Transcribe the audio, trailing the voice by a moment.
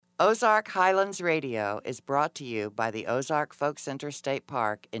Ozark Highlands Radio is brought to you by the Ozark Folk Center State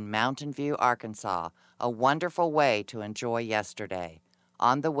Park in Mountain View, Arkansas, a wonderful way to enjoy yesterday.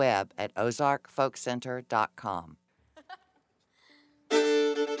 On the web at ozarkfolkcenter.com.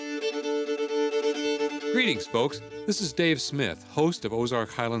 Greetings, folks. This is Dave Smith, host of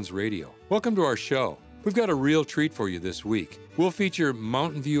Ozark Highlands Radio. Welcome to our show. We've got a real treat for you this week. We'll feature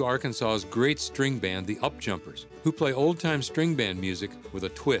Mountain View, Arkansas's great string band, the Upjumpers, who play old-time string band music with a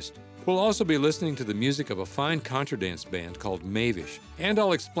twist. We'll also be listening to the music of a fine contradance band called Mavish, and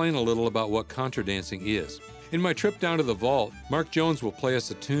I'll explain a little about what contradancing is. In my trip down to the vault, Mark Jones will play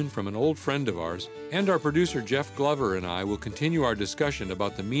us a tune from an old friend of ours, and our producer Jeff Glover and I will continue our discussion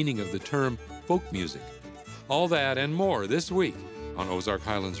about the meaning of the term folk music. All that and more this week on Ozark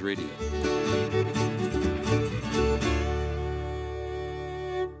Highlands Radio.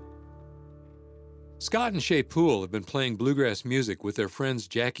 Scott and Shay Poole have been playing bluegrass music with their friends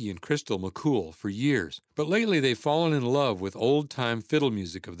Jackie and Crystal McCool for years, but lately they've fallen in love with old-time fiddle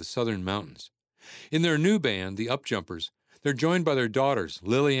music of the southern mountains. In their new band, the Upjumpers, they're joined by their daughters,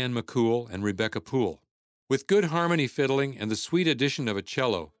 Lillian McCool and Rebecca Poole. With good harmony fiddling and the sweet addition of a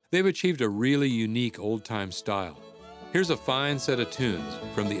cello, they've achieved a really unique old-time style. Here's a fine set of tunes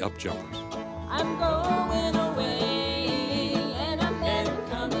from the Upjumpers. I'm going away and I'm never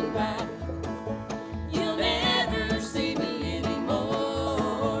coming back. You'll never see me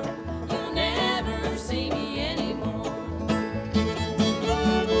anymore. You'll never see me anymore.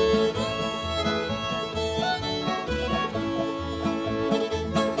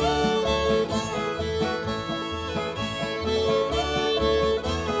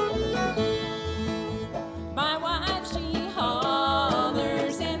 My wife, she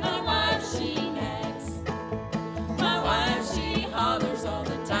hollers and my wife, she nags. My wife, she hollers all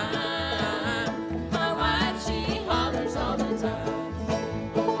the time. My wife, she hollers all the time.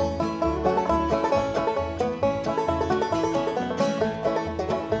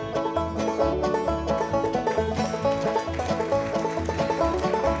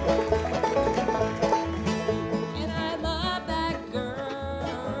 And I love that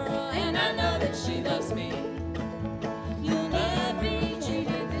girl, and I know that she loves me. You'll never be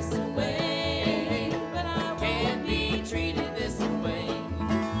treated this way, but I can't be treated this way.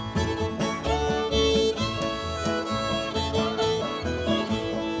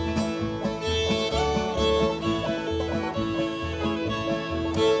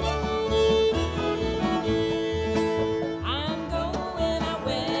 I'm going out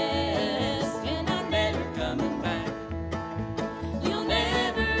west, and I'm never coming back. You'll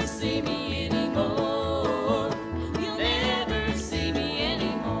never see me anymore. You'll never see me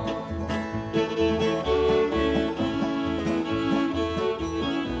anymore.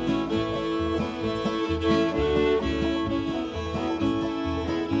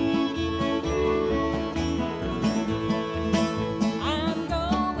 I'm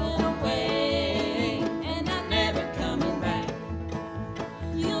going away and I'm never coming back.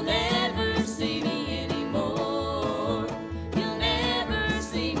 You'll never see me anymore. You'll never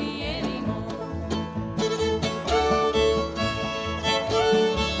see me anymore.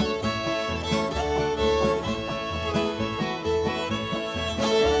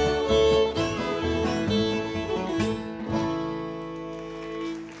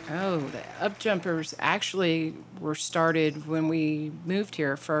 Oh, the Upjumpers actually were started when we moved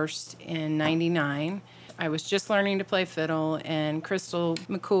here first in '99. I was just learning to play fiddle, and Crystal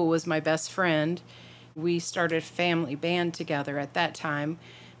McCool was my best friend. We started a family band together at that time.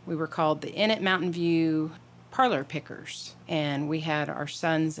 We were called the Inn at Mountain View Parlor Pickers, and we had our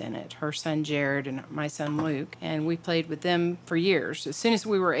sons in it, her son Jared and my son Luke, and we played with them for years. As soon as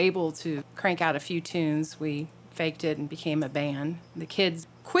we were able to crank out a few tunes, we faked it and became a band. The kids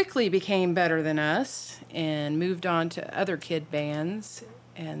quickly became better than us and moved on to other kid bands,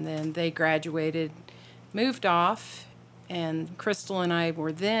 and then they graduated, moved off, and Crystal and I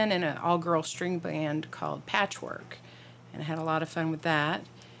were then in an all-girl string band called Patchwork, and had a lot of fun with that.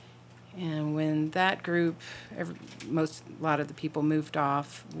 And when that group, a lot of the people moved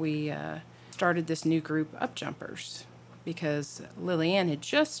off, we started this new group, Upjumpers, because Lillian had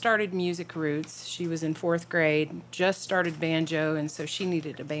just started Music Roots. She was in 4th grade, just started banjo, and so she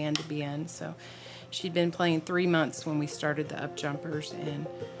needed a band to be in. So she'd been playing 3 months when we started the Upjumpers and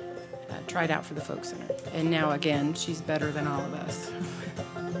tried out for the Folk Center. And now, again, she's better than all of us.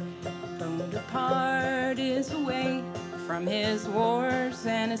 Bonaparte is away from his wars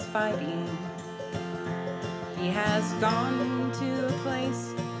and his fighting. He has gone to a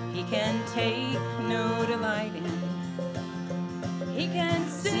place he can take no delight in. He can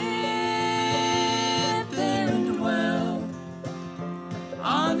sit there and dwell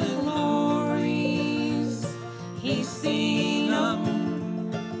on the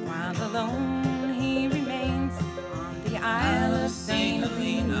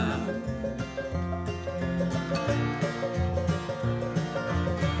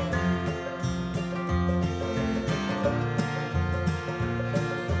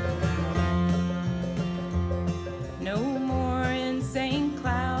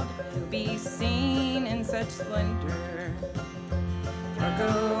splendor, or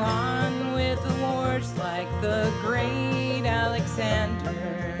go on with the wars like the great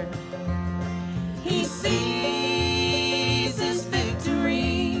Alexander. He sees his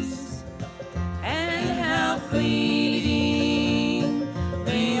victories and how fleeting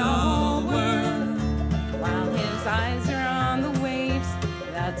they all were, while his eyes are on the waves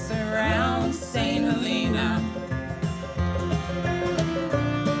that surround St. Helena.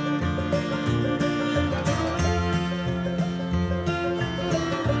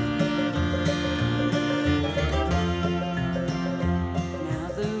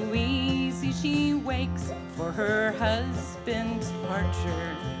 For her husband's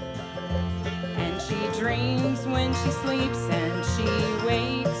departure, and she dreams when she sleeps, and she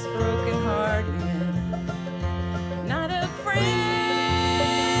wakes broken-hearted, not a friend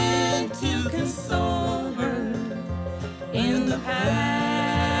to console her. In the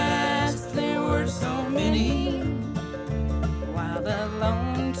past there were so many, while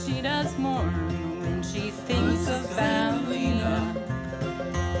alone she does mourn when she thinks about Lena.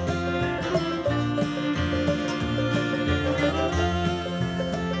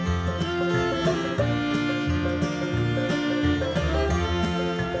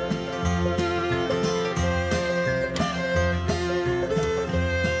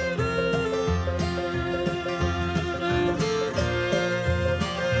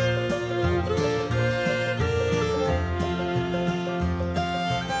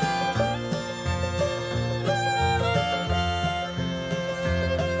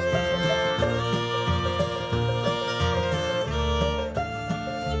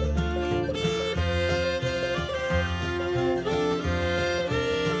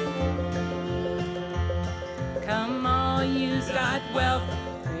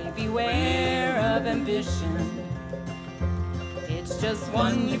 It's just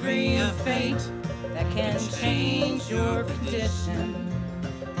one degree of fate that can change your condition.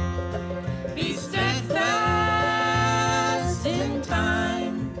 Be steadfast in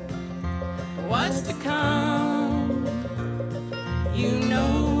time. What's to come, you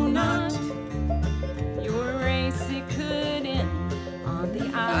know not. Your race, it could end on the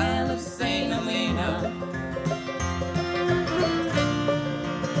Isle of St. Helena.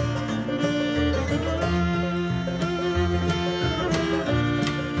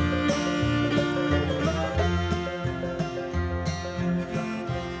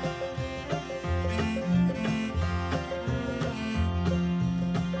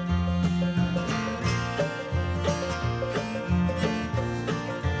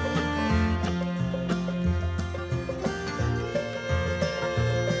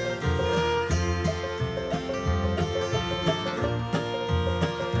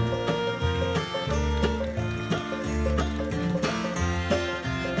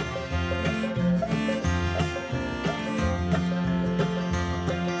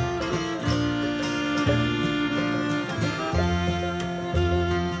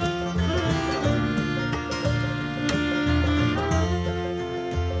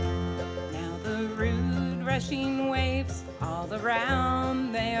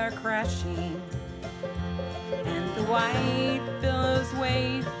 Around they are crashing, and the white billows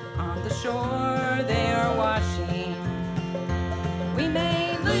wave on the shore they are washing. We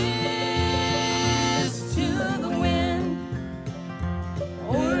may list to the wind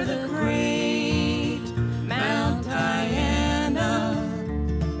or the great Mount Diana,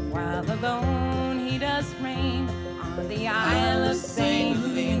 while alone he does reign on the Isle of St.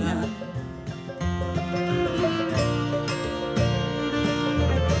 Helena.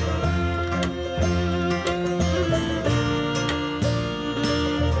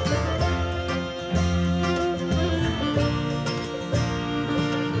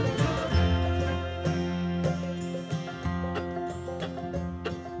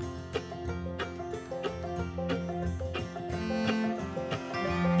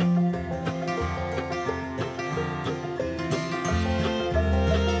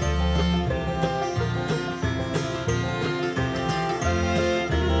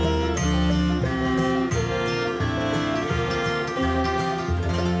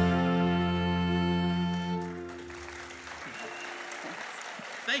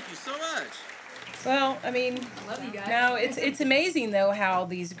 Well, I mean, I love you guys. no, it's amazing though how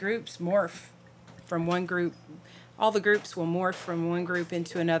these groups morph from one group. All the groups will morph from one group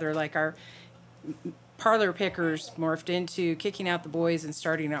into another. Like our parlor pickers morphed into kicking out the boys and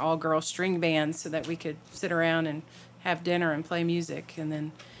starting an all-girl string band so that we could sit around and have dinner and play music. And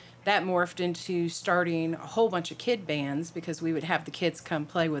then that morphed into starting a whole bunch of kid bands because we would have the kids come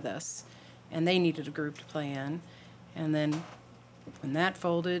play with us, and they needed a group to play in. And then when that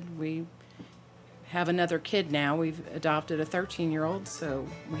folded, we have another kid now. We've adopted a 13-year-old, so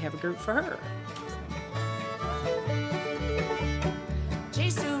we have a group for her.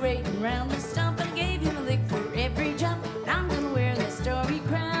 Chased her right around the stump and I gave him a lick for every jump. I'm gonna wear the starry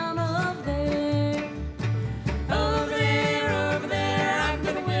crown over there. Over there, over there. I'm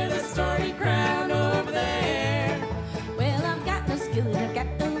gonna wear the starry crown over there. Well, I've got no skillet, I've got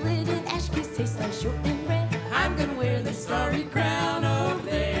no lid, and ash cakes taste like shortbread. I'm gonna wear the starry crown over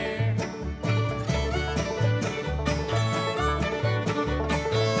there.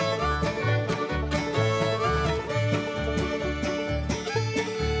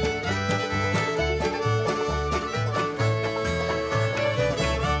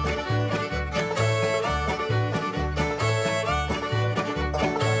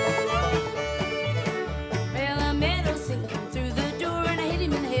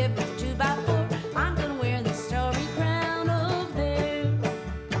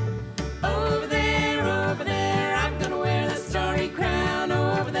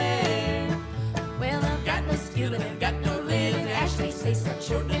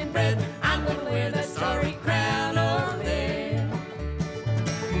 Shortbread bread. I'm gonna wear the starry crown over there.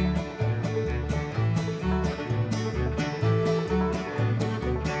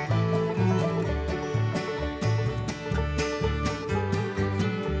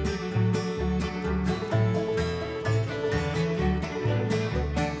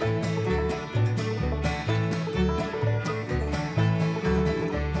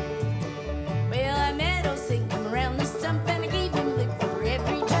 Well, I met old Satan around the stump and I gave him a lick for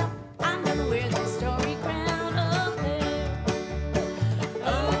every jump. I'm gonna wear the starry crown over there.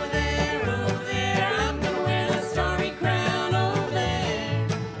 Over there, over there. I'm gonna wear the starry crown over there.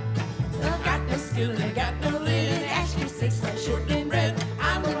 I've got no skill and I got no lid, and ash cakes taste like shortbread bread.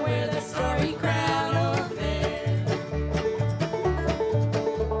 I'm gonna wear the starry crown over there.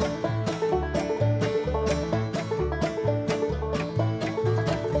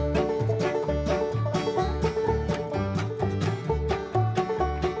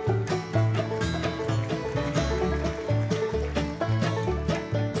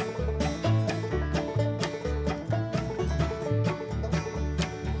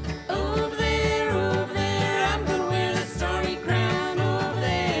 Over there, I'm gonna wear the starry crown over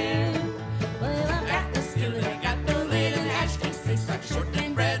there. Well, I've got the skillet, I got no lid, and ash cakes taste like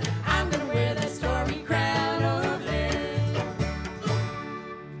shortbread bread. I'm gonna wear the starry crown over there.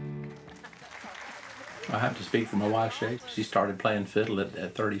 I have to speak for my wife, Shay. She started playing fiddle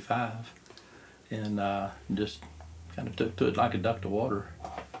at 35 and just kind of took to it like a duck to water.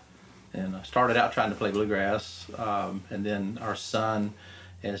 And started out trying to play bluegrass, and then our son,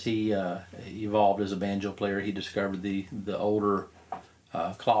 as he evolved as a banjo player, he discovered the older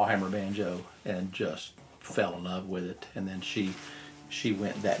clawhammer banjo and just fell in love with it. And then she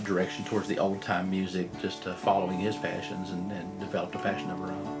went that direction towards the old time music, just following his passions, and developed a passion of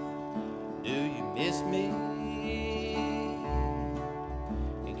her own. Do you miss me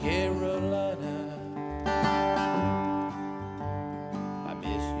in Carolina? I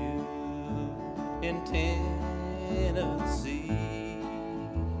miss you in Tennessee.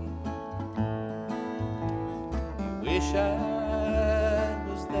 Wish I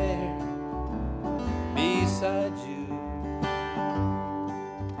was there beside you.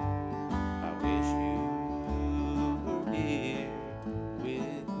 I wish you were here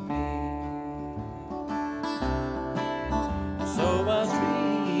with me. So I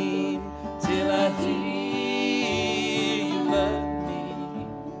dream till I hear you love me,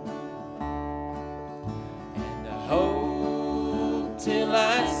 and I hope till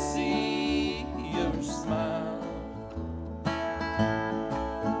I see your smile.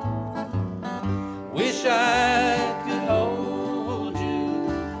 Wish I could hold you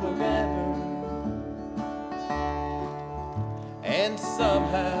forever and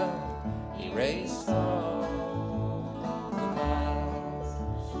somehow erase all the miles.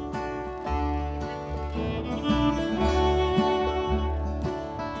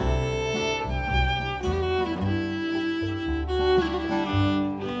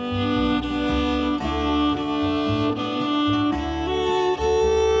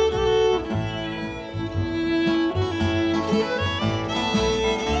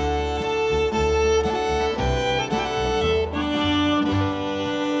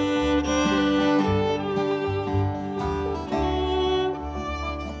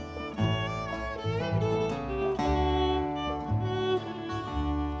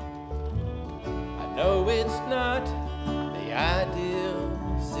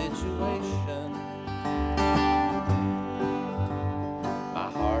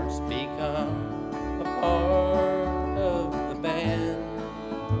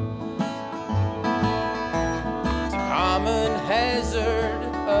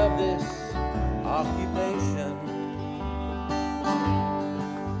 of this occupation.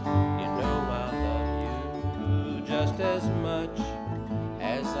 You know I love you just as much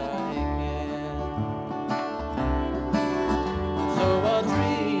as I can. So I'll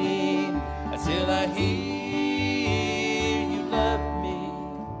dream until I hear you love me,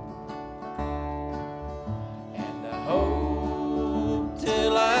 and I hope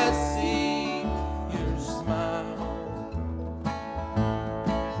till I see your smile.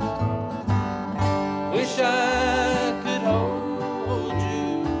 Wish I could hold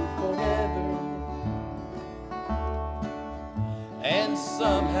you forever and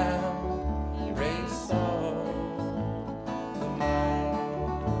somehow erase all the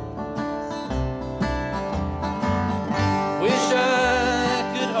miles. Wish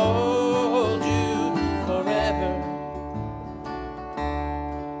I could hold you forever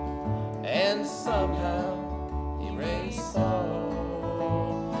and somehow erase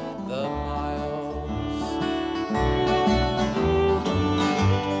all the miles.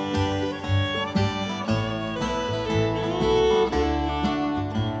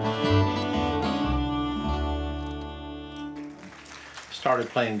 Started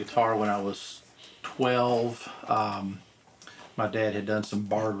playing guitar when I was 12. My dad had done some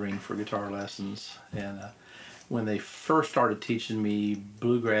bartering for guitar lessons, and when they first started teaching me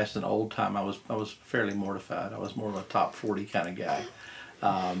bluegrass and old time, I was fairly mortified. I was more of a top 40 kind of guy,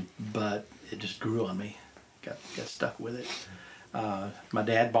 but it just grew on me. Got stuck with it. My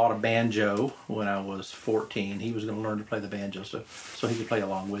dad bought a banjo when I was 14. He was going to learn to play the banjo so he could play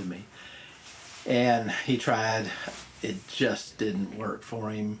along with me. And he tried. It just didn't work for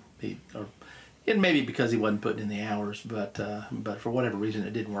him. It may be because he wasn't putting in the hours, but for whatever reason,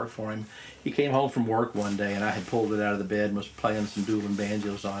 it didn't work for him. He came home from work one day, and I had pulled it out of the bed and was playing some dueling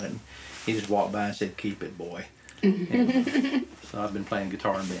banjos on it. And he just walked by and said, "Keep it, boy." And so I've been playing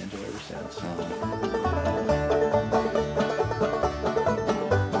guitar and banjo ever since.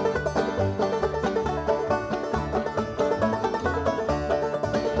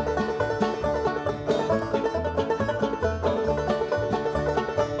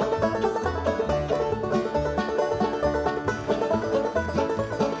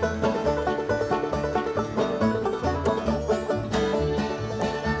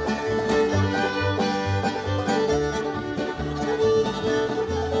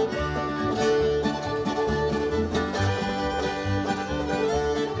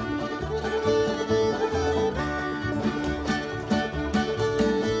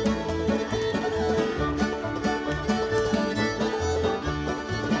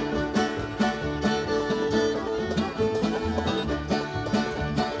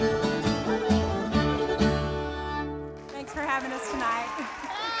 Thanks for having us tonight.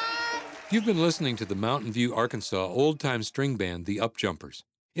 You've been listening to the Mountain View, Arkansas old-time string band, the Upjumpers.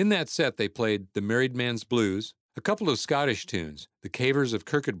 In that set, they played The Married Man's Blues, a couple of Scottish tunes, The Cavers of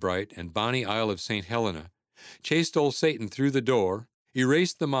Kirkcudbright and Bonnie Isle of St. Helena, Chased Old Satan Through the Door,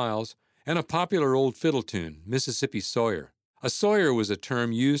 Erased the Miles, and a popular old fiddle tune, Mississippi Sawyer. A sawyer was a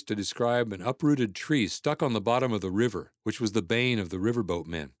term used to describe an uprooted tree stuck on the bottom of the river, which was the bane of the riverboat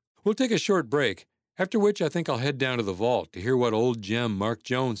men. We'll take a short break, after which I think I'll head down to the vault to hear what old gem Mark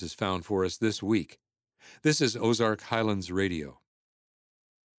Jones has found for us this week. This is Ozark Highlands Radio.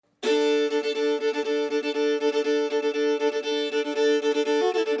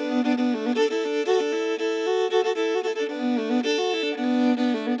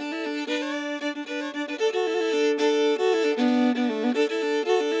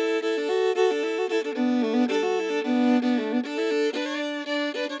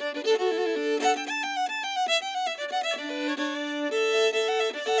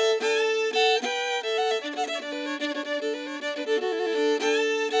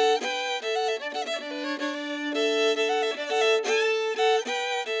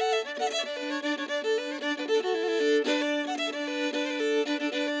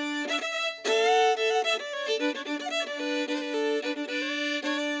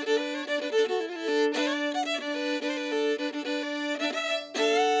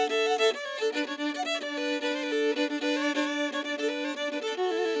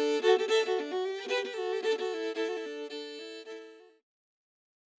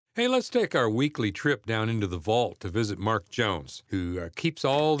 Hey, let's take our weekly trip down into the vault to visit Mark Jones, who keeps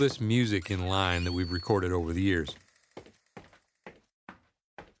all this music in line that we've recorded over the years.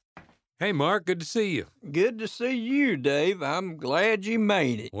 Hey, Mark, good to see you. Good to see you, Dave. I'm glad you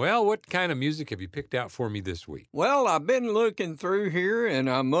made it. Well, what kind of music have you picked out for me this week? Well, I've been looking through here, and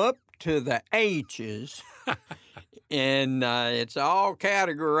I'm up to the H's. And it's all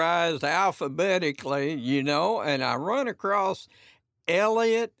categorized alphabetically, you know, and I run across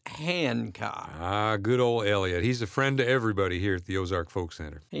Elliot Hancock. Ah, good old Elliot. He's a friend to everybody here at the Ozark Folk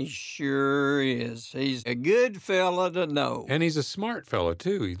Center. He sure is. He's a good fella to know. And he's a smart fella,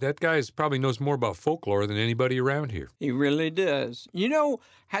 too. That guy probably knows more about folklore than anybody around here. He really does. You know,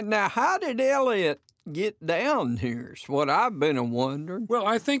 now how did Elliot get down here is what I've been a-wondering. Well,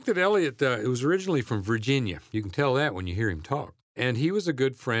 I think that Elliot was originally from Virginia. You can tell that when you hear him talk. And he was a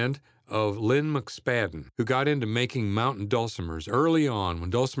good friend of Lynn McSpadden, who got into making mountain dulcimers early on when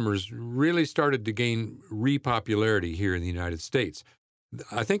dulcimers really started to gain re-popularity here in the United States.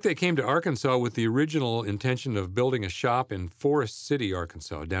 I think they came to Arkansas with the original intention of building a shop in Forest City,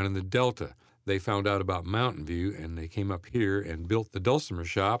 Arkansas, down in the Delta. They found out about Mountain View, and they came up here and built the dulcimer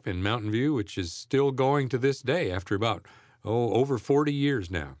shop in Mountain View, which is still going to this day after about, over 40 years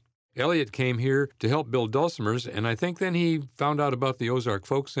now. Elliot came here to help build dulcimers, and I think then he found out about the Ozark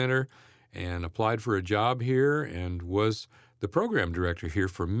Folk Center and applied for a job here and was the program director here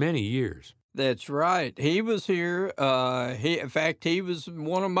for many years. That's right. He was here. In fact, he was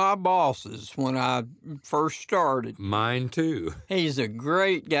one of my bosses when I first started. Mine, too. He's a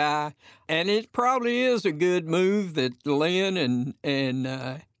great guy, and it probably is a good move that Lynn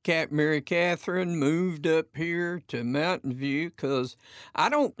and Mary Catherine moved up here to Mountain View, because I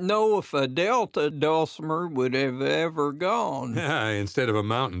don't know if a Delta dulcimer would have ever gone. Instead of a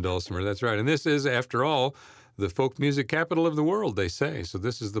mountain dulcimer, that's right. And this is, after all, the folk music capital of the world, they say. So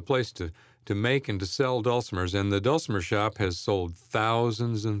this is the place to make and to sell dulcimers. And the dulcimer shop has sold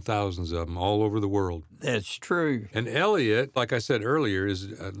thousands and thousands of them all over the world. That's true. And Elliot, like I said earlier,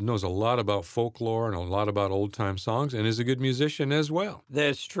 knows a lot about folklore and a lot about old-time songs and is a good musician as well.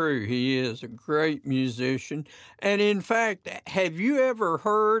 That's true. He is a great musician. And in fact, have you ever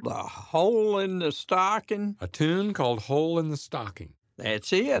heard The Hole in the Stocking? A tune called Hole in the Stocking.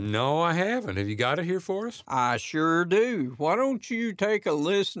 That's it. No, I haven't. Have you got it here for us? I sure do. Why don't you take a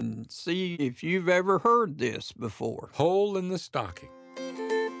listen and see if you've ever heard this before? Hole in the Stocking.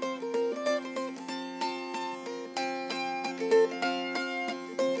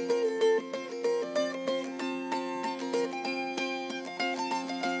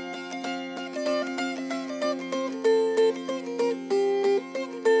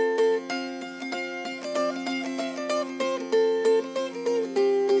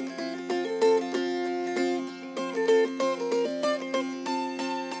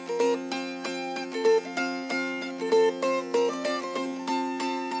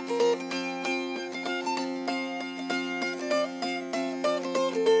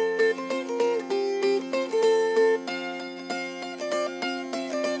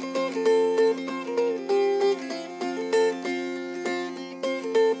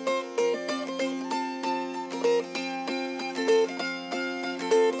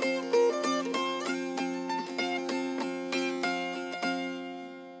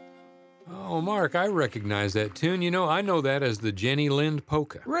 Mark, I recognize that tune. You know, I know that as the Jenny Lind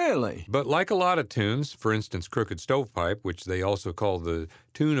Polka. Really? But like a lot of tunes, for instance, Crooked Stovepipe, which they also call the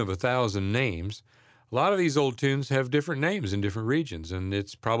Tune of 1,000 Names, a lot of these old tunes have different names in different regions, and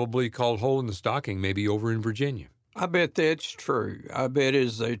it's probably called Hole in the Stocking maybe over in Virginia. I bet that's true. I bet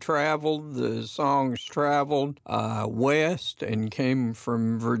as they traveled, the songs traveled west and came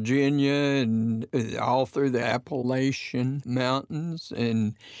from Virginia and all through the Appalachian Mountains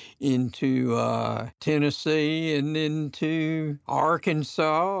and into Tennessee and into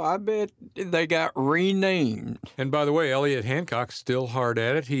Arkansas. I bet they got renamed. And by the way, Elliot Hancock's still hard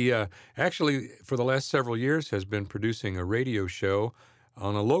at it. He actually, for the last several years, has been producing a radio show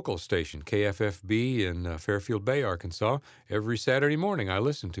on a local station, KFFB in Fairfield Bay, Arkansas. Every Saturday morning I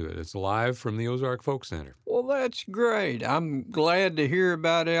listen to it. It's live from the Ozark Folk Center. Well, that's great. I'm glad to hear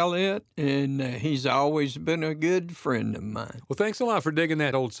about Elliot, and he's always been a good friend of mine. Well, thanks a lot for digging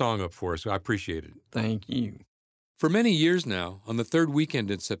that old song up for us. I appreciate it. Thank you. For many years now, on the third weekend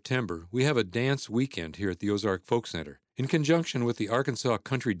in September, we have a dance weekend here at the Ozark Folk Center in conjunction with the Arkansas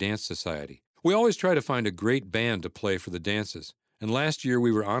Country Dance Society. We always try to find a great band to play for the dances. And last year,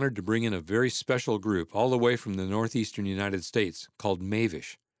 we were honored to bring in a very special group all the way from the northeastern United States called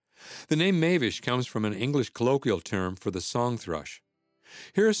Mavish. The name Mavish comes from an English colloquial term for the song thrush.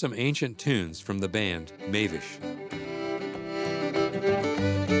 Here are some ancient tunes from the band Mavish.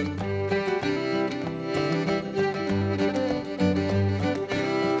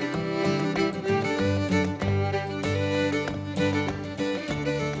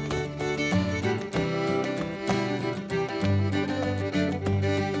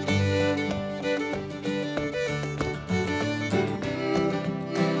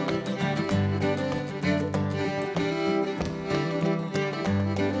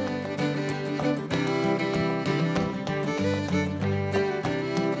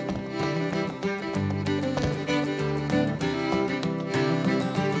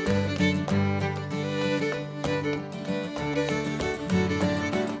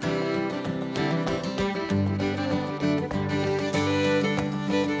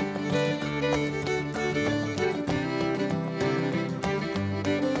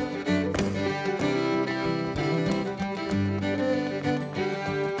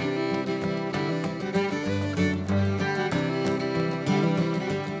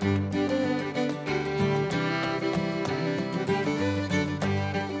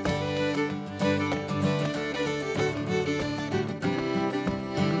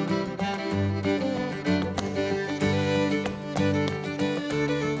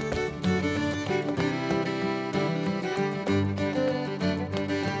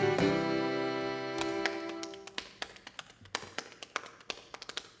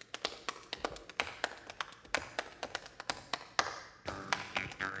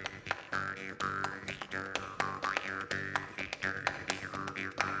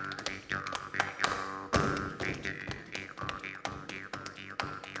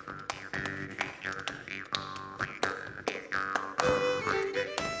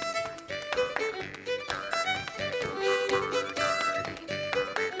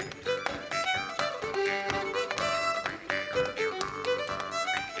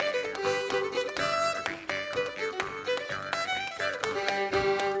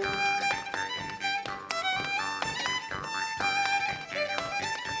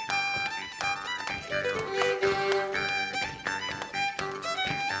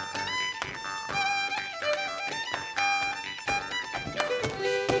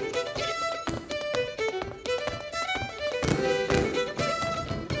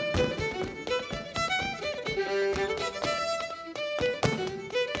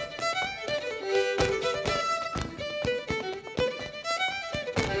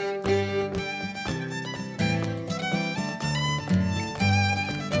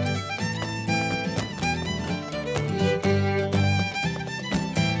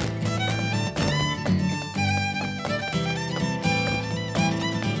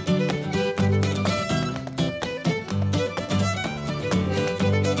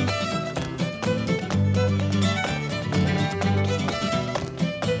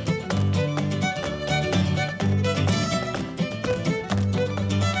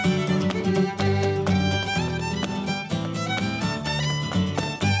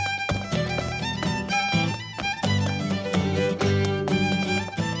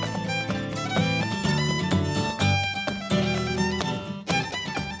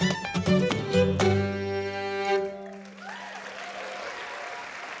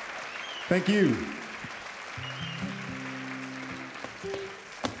 Thank you.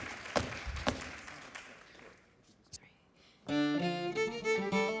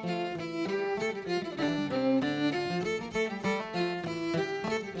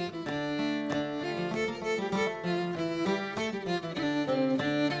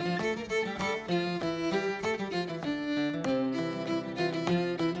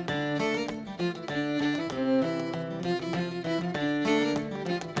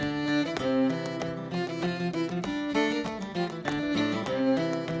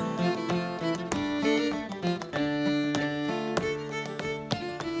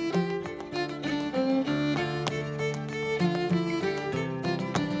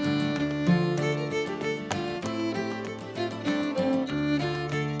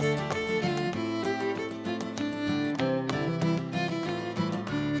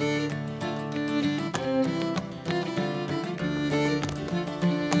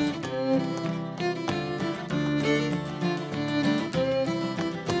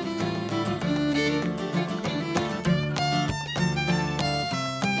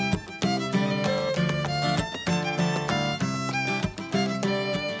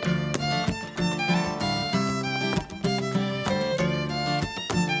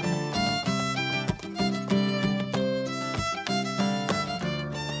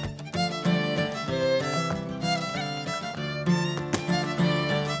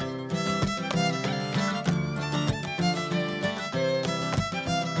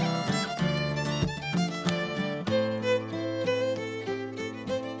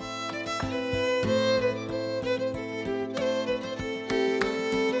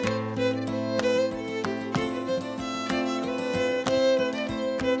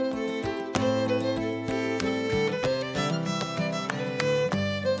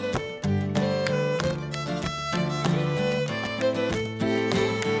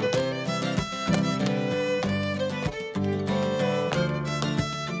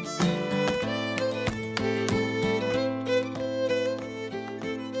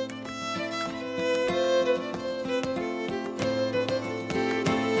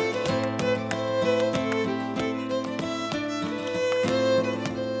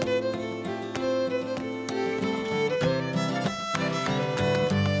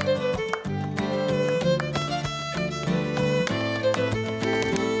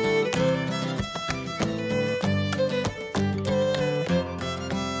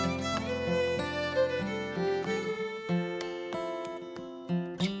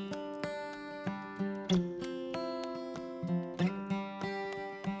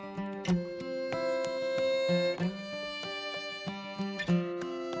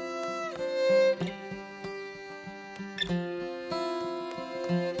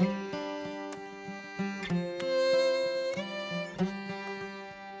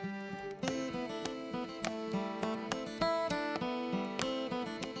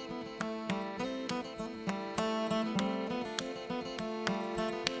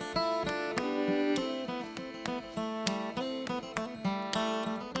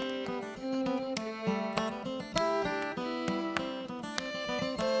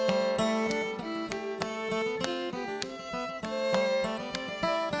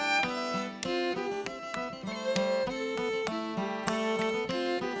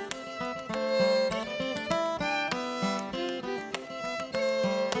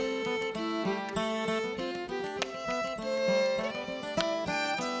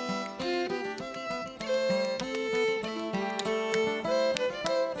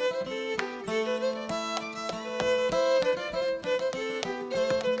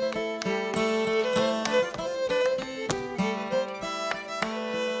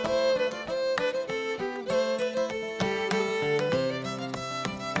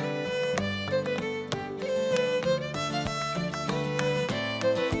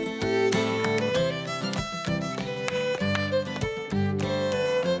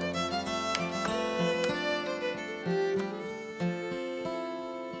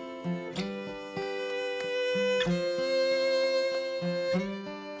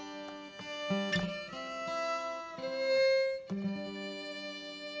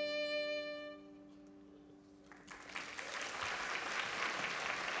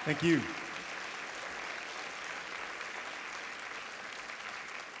 Thank you.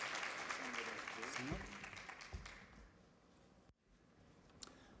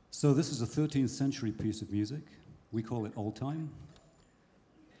 So this is a 13th century piece of music. We call it old time.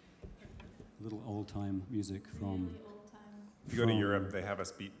 A little old time music from... If you go to Europe, they have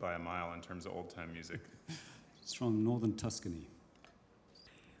us beat by a mile in terms of old time music. It's from northern Tuscany.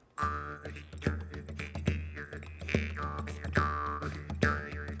 Thank you.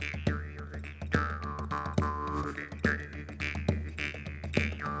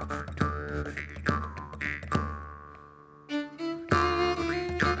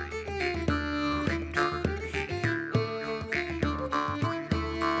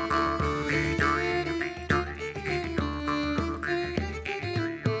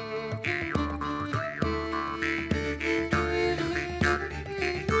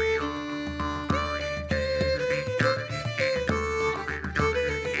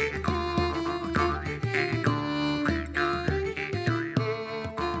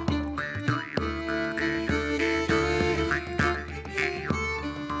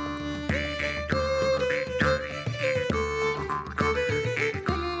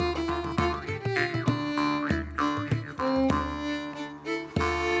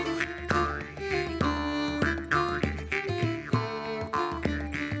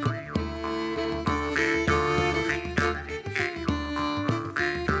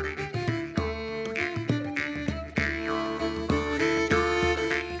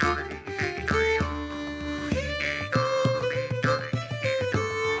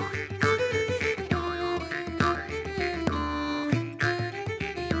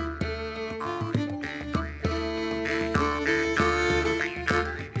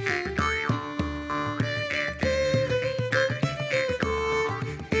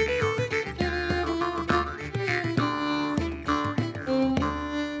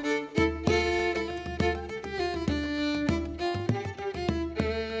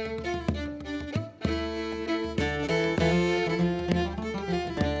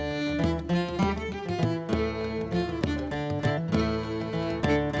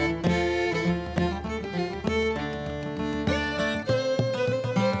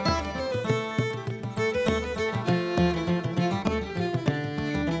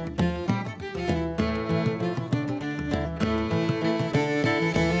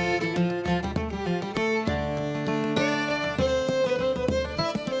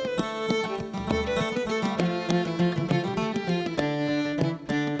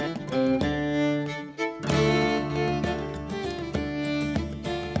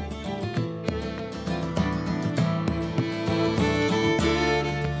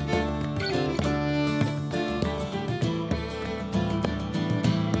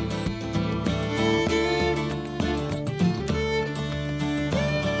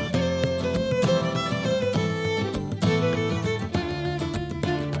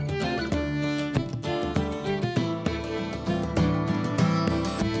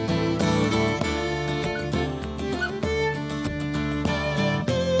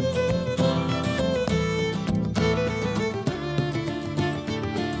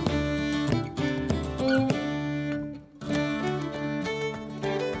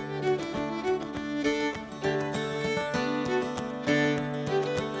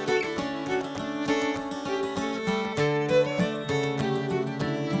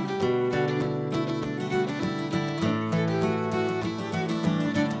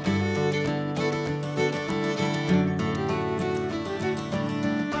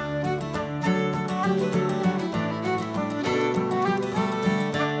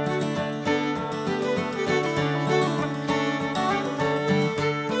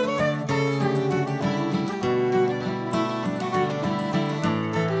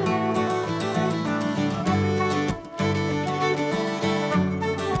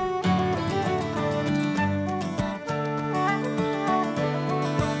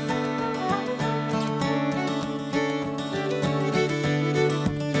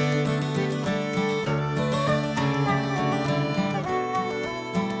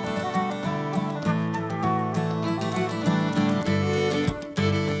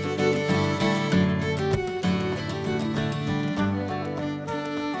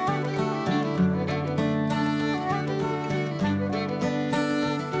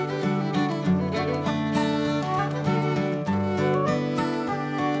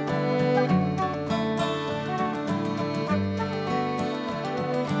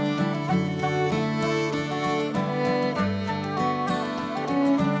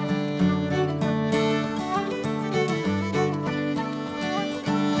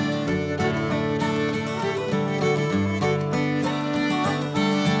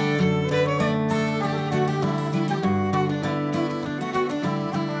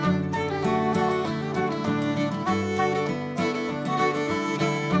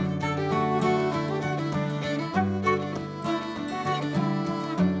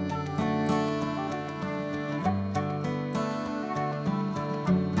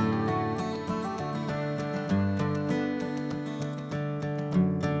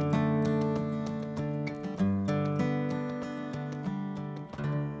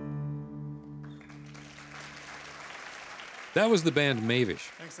 That was the band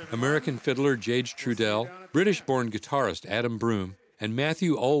Mavish. American fiddler Jage Trudell, British-born guitarist Adam Broom, and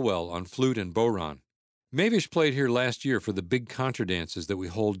Matthew Ulwell on flute and bodhrán. Mavish played here last year for the big contra dances that we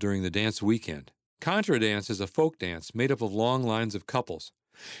hold during the dance weekend. Contra dance is a folk dance made up of long lines of couples.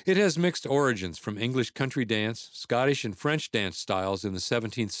 It has mixed origins from English country dance, Scottish and French dance styles in the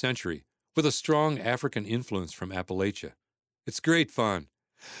 17th century, with a strong African influence from Appalachia. It's great fun.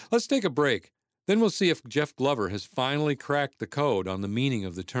 Let's take a break. Then we'll see if Jeff Glover has finally cracked the code on the meaning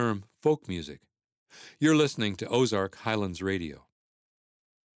of the term folk music. You're listening to Ozark Highlands Radio.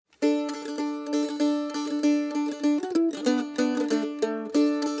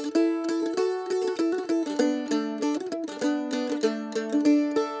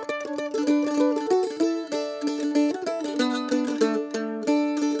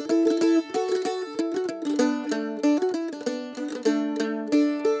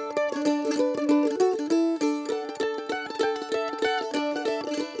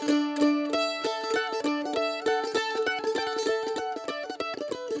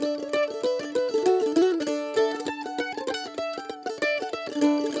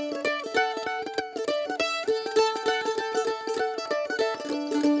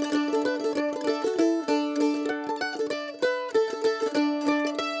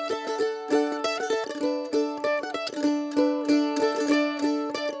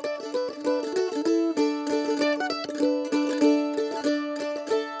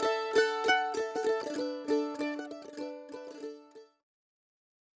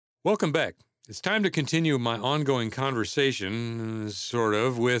 Welcome back. It's time to continue my ongoing conversation, sort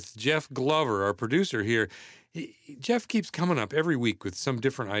of, with Jeff Glover, our producer here. Jeff keeps coming up every week with some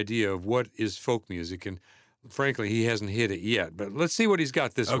different idea of what is folk music, and frankly, he hasn't hit it yet. But let's see what he's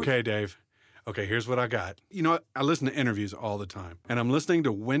got this week. Okay, Dave. Okay, here's what I got. You know, I listen to interviews all the time, and I'm listening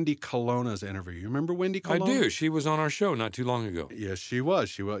to Wendy Colonna's interview. You remember Wendy Colonna? I do. She was on our show not too long ago. Yes, she was.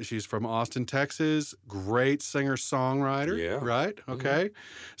 She's from Austin, Texas. Great singer-songwriter. Yeah. Right? Okay.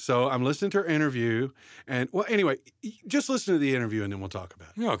 So I'm listening to her interview, and, well, anyway, just listen to the interview, and then we'll talk about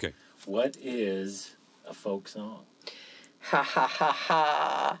it. Yeah, okay. What is a folk song? Ha, ha, ha,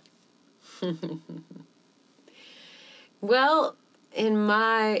 ha. Well, in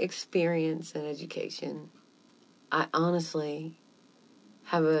my experience and education, I honestly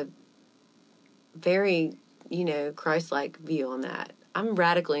have a very, Christ-like view on that. I'm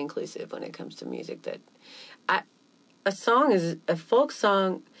radically inclusive when it comes to music. A song is a folk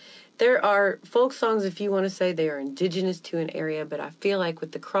song. There are folk songs, if you want to say they are indigenous to an area, but I feel like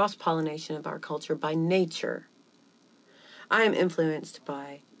with the cross-pollination of our culture by nature, I am influenced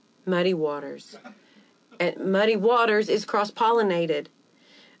by Muddy Waters. And Muddy Waters is cross-pollinated.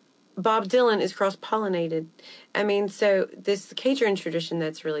 Bob Dylan is cross-pollinated. I mean, so this Cajun tradition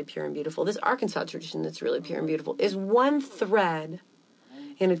that's really pure and beautiful, this Arkansas tradition that's really pure and beautiful, is one thread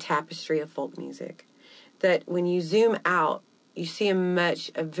in a tapestry of folk music that when you zoom out, you see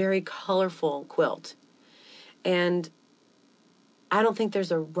a very colorful quilt. And I don't think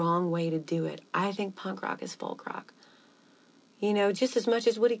there's a wrong way to do it. I think punk rock is folk rock. Just as much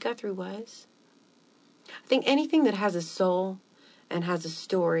as Woody Guthrie was. I think anything that has a soul and has a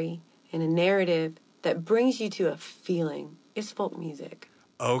story and a narrative that brings you to a feeling is folk music.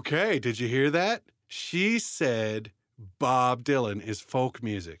 Okay, did you hear that? She said Bob Dylan is folk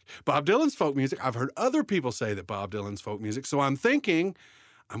music. Bob Dylan's folk music. I've heard other people say that Bob Dylan's folk music, so I'm thinking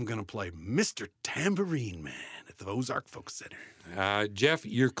I'm going to play Mr. Tambourine Man at the Ozark Folk Center. Jeff,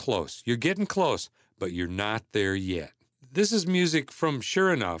 you're close. You're getting close, but you're not there yet. This is music from,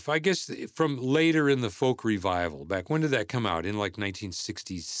 sure enough, I guess from later in the folk revival. Back when did that come out? In like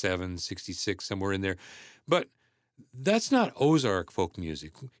 1967, 66, somewhere in there. But that's not Ozark folk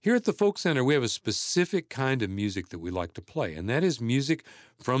music. Here at the Folk Center, we have a specific kind of music that we like to play, and that is music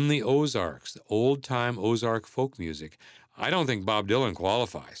from the Ozarks, the old-time Ozark folk music. I don't think Bob Dylan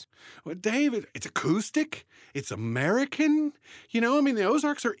qualifies. Well, David, it's acoustic. It's American. The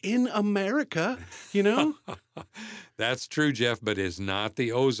Ozarks are in America, That's true, Jeff, but it's not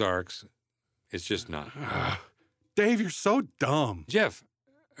the Ozarks. It's just not. Dave, you're so dumb. Jeff,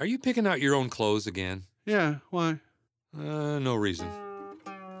 are you picking out your own clothes again? Yeah, why? No reason.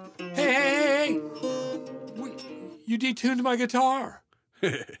 Hey! You detuned my guitar.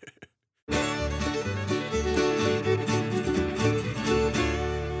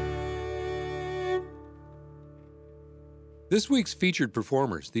 This week's featured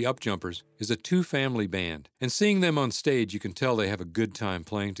performers, the Upjumpers, is a two-family band, and seeing them on stage, you can tell they have a good time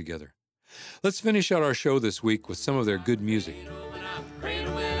playing together. Let's finish out our show this week with some of their good music.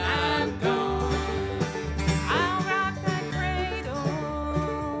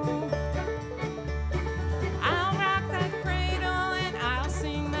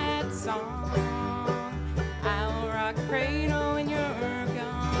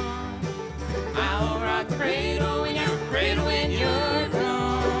 afraid when you're grown.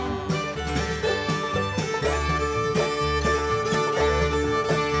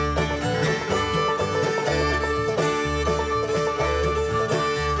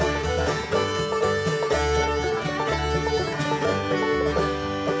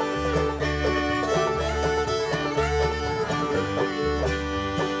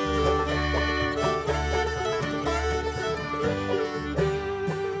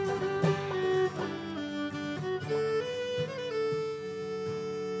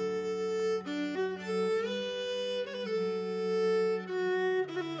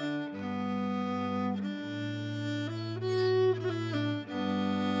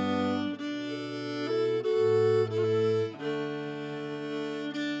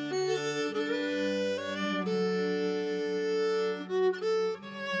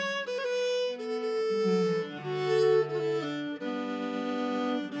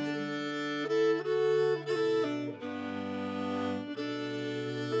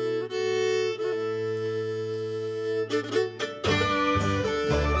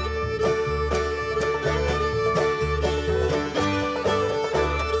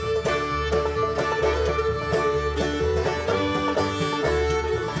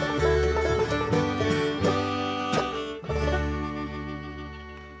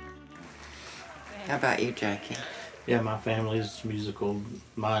 How about you, Jackie? Yeah, my family's musical.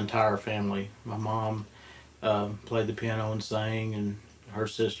 My entire family. My mom played the piano and sang, and her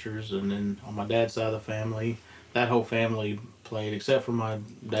sisters, and then on my dad's side of the family, that whole family played, except for my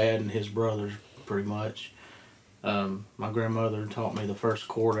dad and his brothers, pretty much. My grandmother taught me the first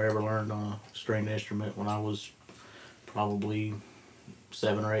chord I ever learned on a stringed instrument when I was probably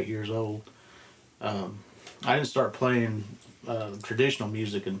 7 or 8 years old. I didn't start playing traditional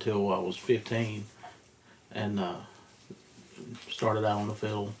music until I was 15, and started out on the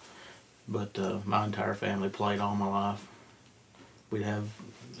fiddle. But my entire family played all my life. We'd have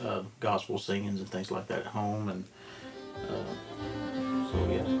gospel singings and things like that at home, and so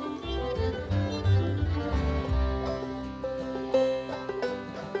yeah.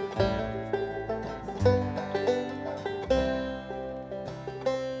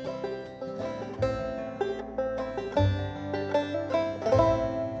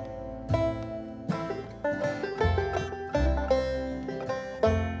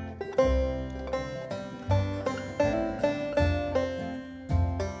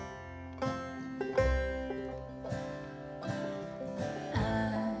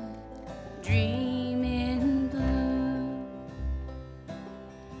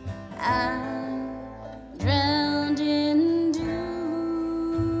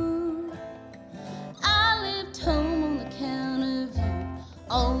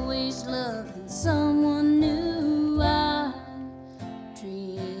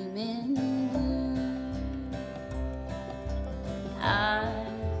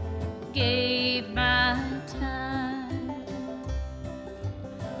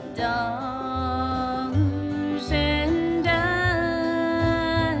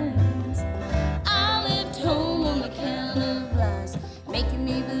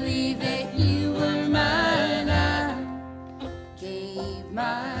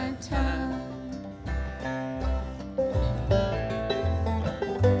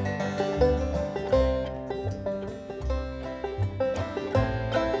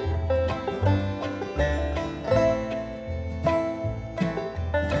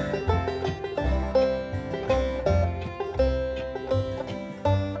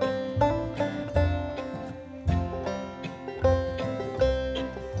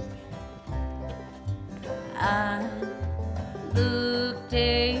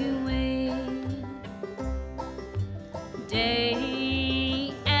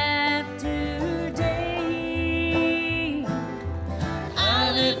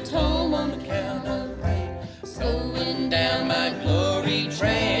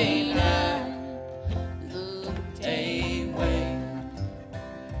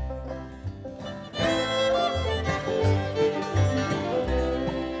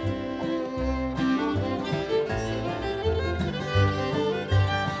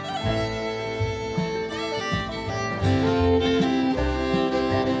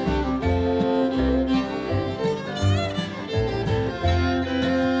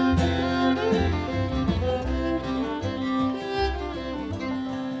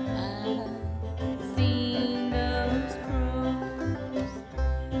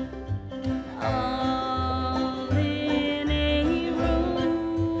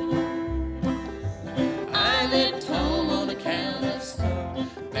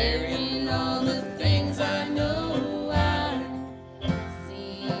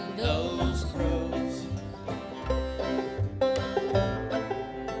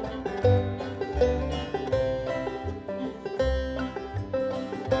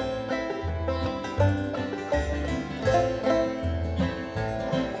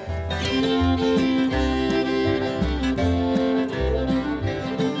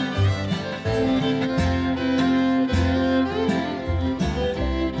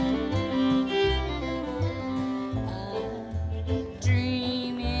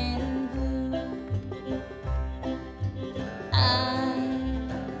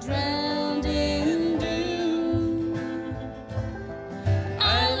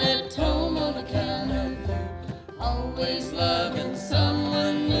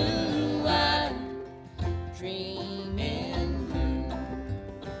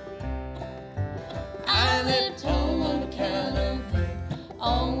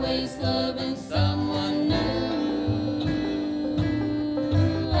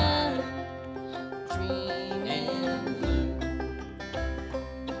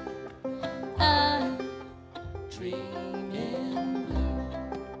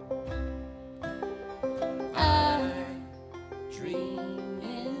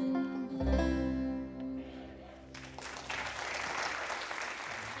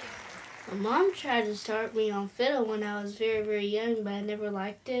 Mom tried to start me on fiddle when I was very, very young, but I never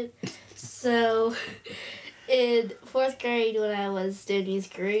liked it. So in 4th grade when I was doing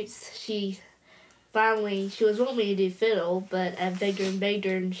youth groups, she was wanting me to do fiddle, but I begged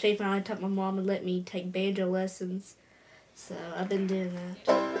her, and she finally taught my mom and let me take banjo lessons. So I've been doing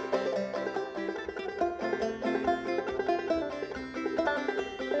that.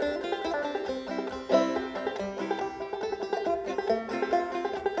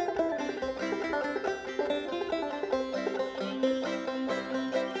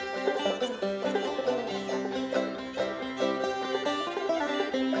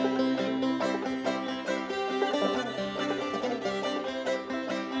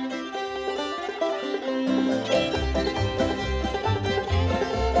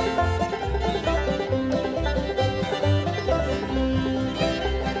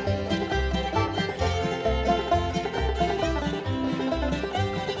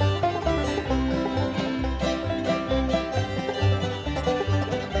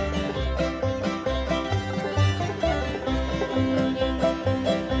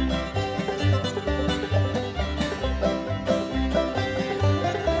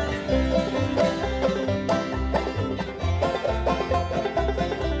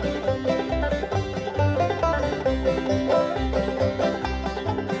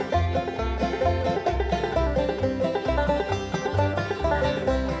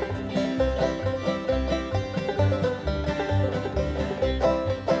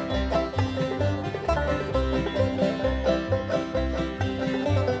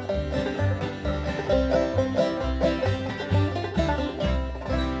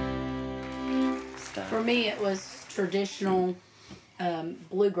 For me, it was traditional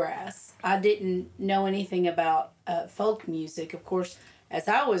bluegrass. I didn't know anything about folk music. Of course, as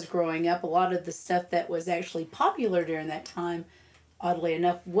I was growing up, a lot of the stuff that was actually popular during that time, oddly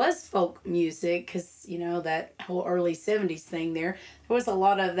enough, was folk music, because, you know, that whole early 70s thing there was a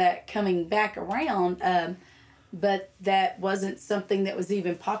lot of that coming back around, but that wasn't something that was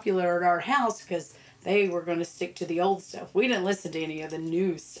even popular at our house, because they were going to stick to the old stuff. We didn't listen to any of the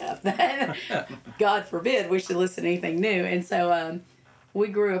new stuff. God forbid we should listen to anything new. And so we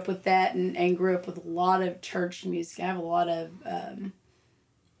grew up with that and grew up with a lot of church music. I have a lot of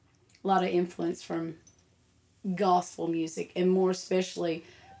influence from gospel music, and more especially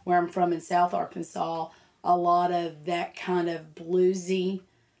where I'm from in South Arkansas, a lot of that kind of bluesy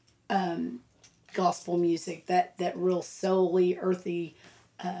gospel music, that real soul-y, earthy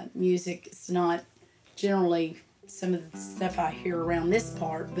music. It's not generally some of the stuff I hear around this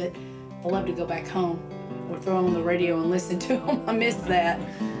part, but I love to go back home or throw on the radio and listen to them. I miss that.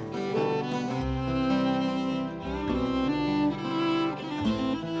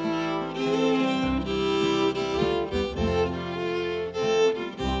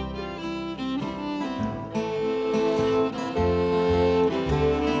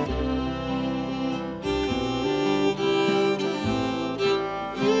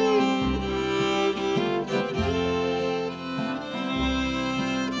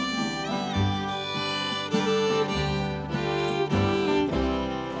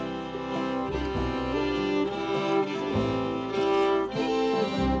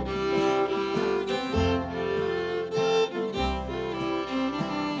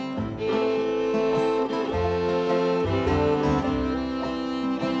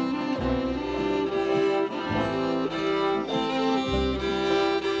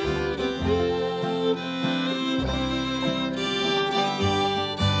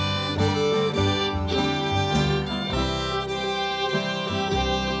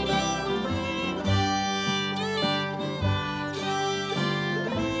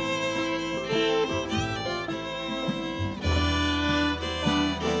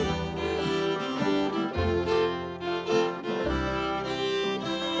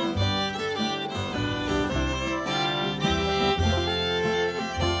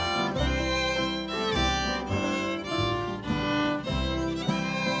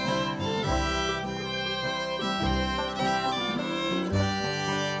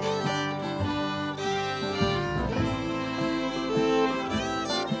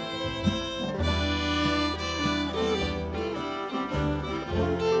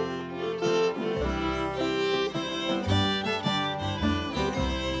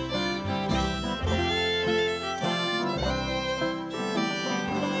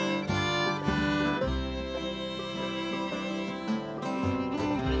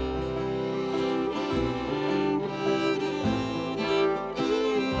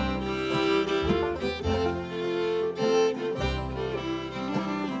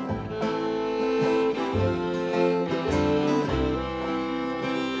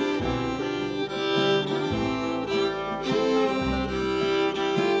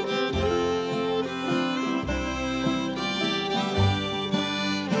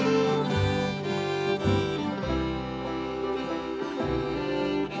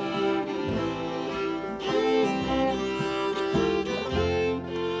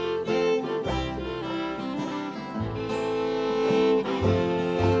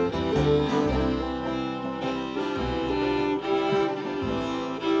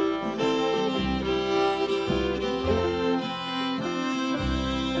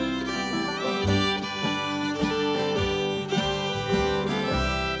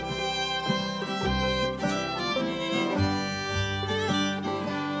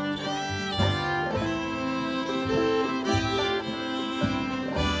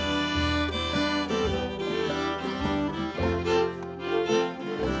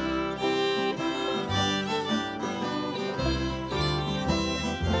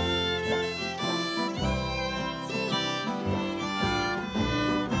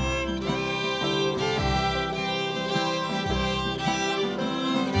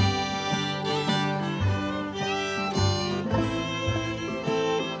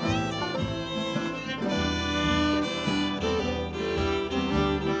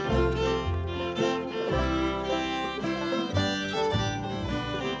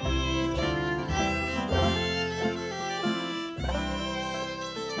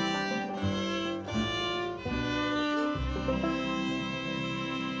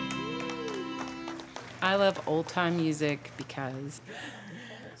 I love old time music because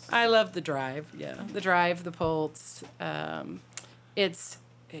I love the drive. Yeah, the drive, the pulse. It's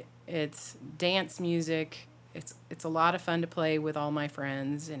dance music. It's a lot of fun to play with all my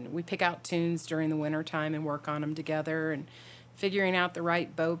friends, and we pick out tunes during the wintertime and work on them together, and figuring out the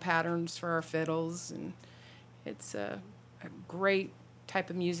right bow patterns for our fiddles. And it's a great type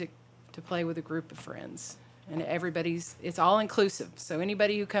of music to play with a group of friends. And it's all inclusive. So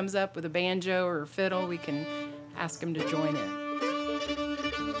anybody who comes up with a banjo or a fiddle, we can ask them to join in.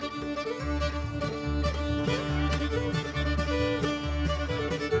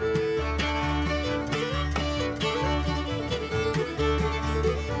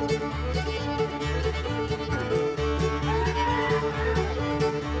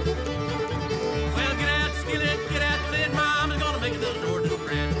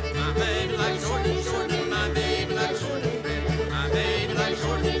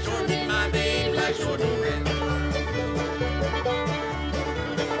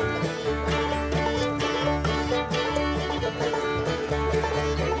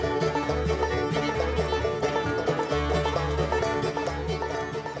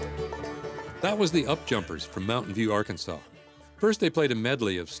 That was the Upjumpers from Mountain View, Arkansas. First, they played a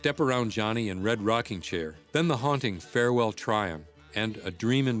medley of Step Around Johnny and Red Rocking Chair, then the haunting Farewell Tryon and A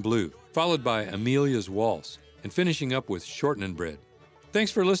Dream in Blue, followed by Amelia's Waltz, and finishing up with Shortening Bread.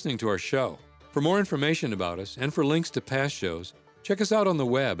 Thanks for listening to our show. For more information about us and for links to past shows, check us out on the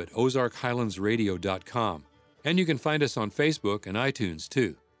web at ozarkhighlandsradio.com. And you can find us on Facebook and iTunes,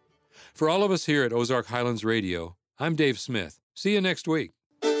 too. For all of us here at Ozark Highlands Radio, I'm Dave Smith. See you next week.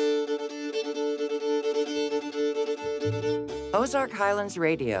 Ozark Highlands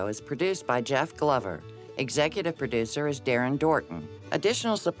Radio is produced by Jeff Glover. Executive producer is Darren Dorton.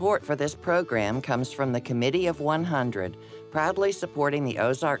 Additional support for this program comes from the Committee of 100, proudly supporting the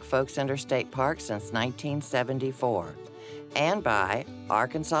Ozark Folk Center State Park since 1974, and by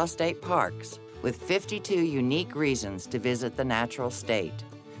Arkansas State Parks, with 52 unique reasons to visit the natural state.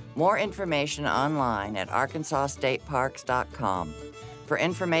 More information online at arkansasstateparks.com. For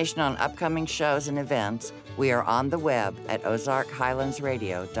information on upcoming shows and events, we are on the web at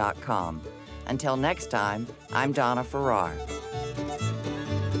ozarkhighlandsradio.com. Until next time, I'm Donna Farrar.